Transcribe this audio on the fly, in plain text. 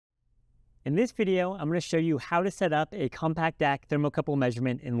In this video, I'm going to show you how to set up a CompactDAQ thermocouple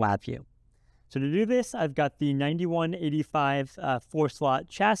measurement in LabVIEW. So to do this, I've got the 9185 4-slot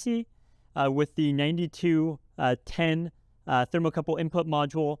chassis with the 9210 thermocouple input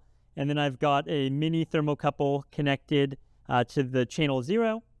module, and then I've got a mini thermocouple connected to the channel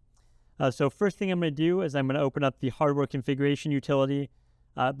 0. So first thing I'm going to do is I'm going to open up the hardware configuration utility.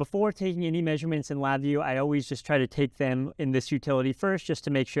 Before taking any measurements in LabVIEW, I always just try to take them in this utility first, just to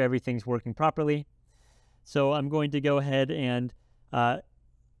make sure everything's working properly. So I'm going to go ahead and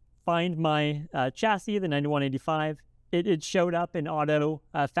find my chassis, the 9185. It showed up in auto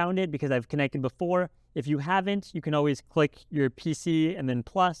found it because I've connected before. If you haven't, you can always click your PC and then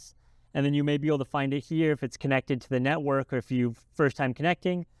plus, and then you may be able to find it here if it's connected to the network or if you've first time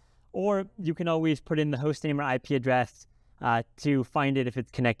connecting, or you can always put in the host name or IP address to find it if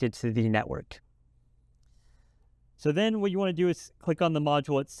it's connected to the network. So then what you want to do is click on the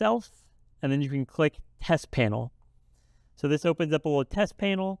module itself, and then you can click Test Panel. So this opens up a little test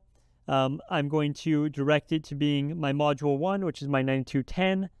panel. I'm going to direct it to being my module 1, which is my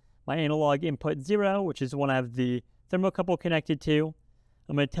 9210, my analog input 0, which is the one I have the thermocouple connected to.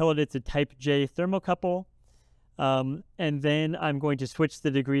 I'm going to tell it it's a type J thermocouple. And then I'm going to switch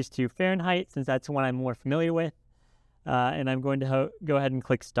the degrees to Fahrenheit, since that's the one I'm more familiar with. And I'm going to go ahead and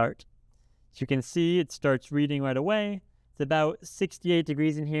click Start. So you can see it starts reading right away. It's about 68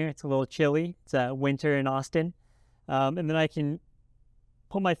 degrees in here. It's a little chilly. It's winter in Austin. And then I can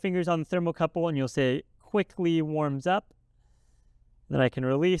pull my fingers on the thermocouple, and you'll say it quickly warms up. Then I can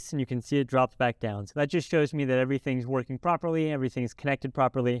release, and you can see it drops back down. So that just shows me that everything's working properly, everything's connected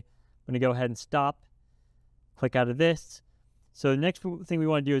properly. I'm going to go ahead and stop, click out of this. So the next thing we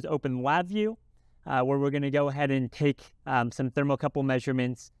want to do is open LabVIEW, where we're going to go ahead and take some thermocouple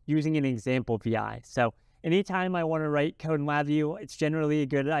measurements using an example VI. So anytime I want to write code in LabVIEW, it's generally a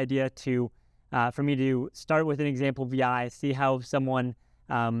good idea to for me to start with an example VI, see how someone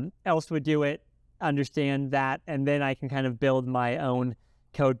else would do it, understand that, and then I can kind of build my own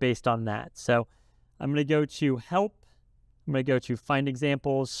code based on that. So I'm going to go to Help. I'm going to go to Find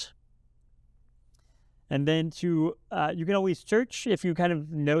Examples. And then you can always search if you kind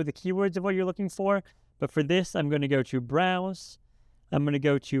of know the keywords of what you're looking for. But for this, I'm going to go to Browse. I'm going to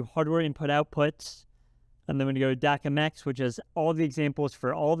go to Hardware Input Outputs. And then I'm going to go to DAQ-MX, which is all the examples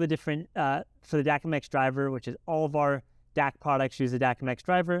for all the different, for the DAQ-MX driver, which is all of our DAQ products use the DAQ-MX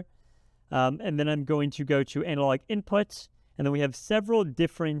driver. And then I'm going to go to Analog Inputs. And then we have several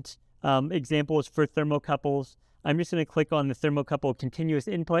different examples for thermocouples. I'm just going to click on the thermocouple continuous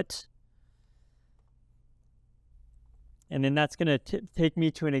input. And then that's going to take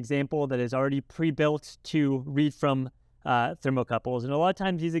me to an example that is already pre-built to read from thermocouples. And a lot of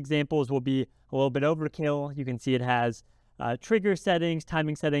times these examples will be a little bit overkill. You can see it has trigger settings,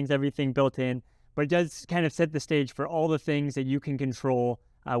 timing settings, everything built in. But it does kind of set the stage for all the things that you can control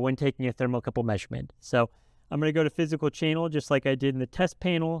when taking a thermocouple measurement. So I'm going to go to Physical Channel, just like I did in the test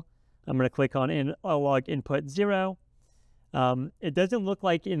panel. I'm going to click on Analog Input 0. It doesn't look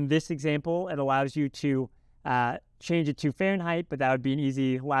like in this example it allows you to change it to Fahrenheit, but that would be an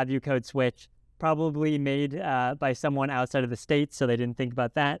easy LabVIEW code switch, probably made by someone outside of the States, so they didn't think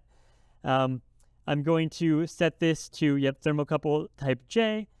about that. I'm going to set this to, thermocouple type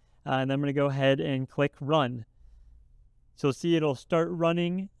J, and I'm going to go ahead and click Run. So you'll see it'll start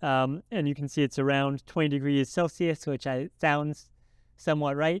running, and you can see it's around 20 degrees Celsius, which sounds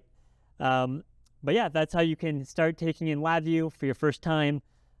somewhat right. But yeah, that's how you can start taking in LabVIEW for your first time.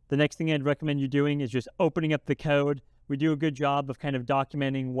 The next thing I'd recommend you doing is just opening up the code. We do a good job of kind of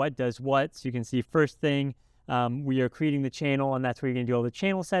documenting what does what. So you can see first thing, we are creating the channel, and that's where you're going to do all the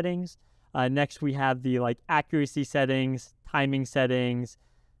channel settings. Next, we have the accuracy settings, timing settings,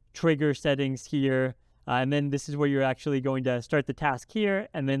 trigger settings here. And then this is where you're actually going to start the task here.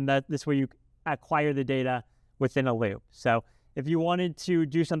 And then this is where you acquire the data within a loop. So if you wanted to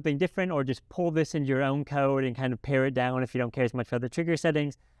do something different or just pull this into your own code and kind of pare it down if you don't care as much about the trigger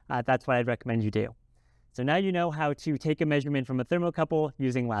settings, that's what I'd recommend you do. So now you know how to take a measurement from a thermocouple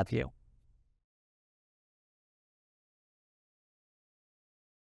using LabVIEW.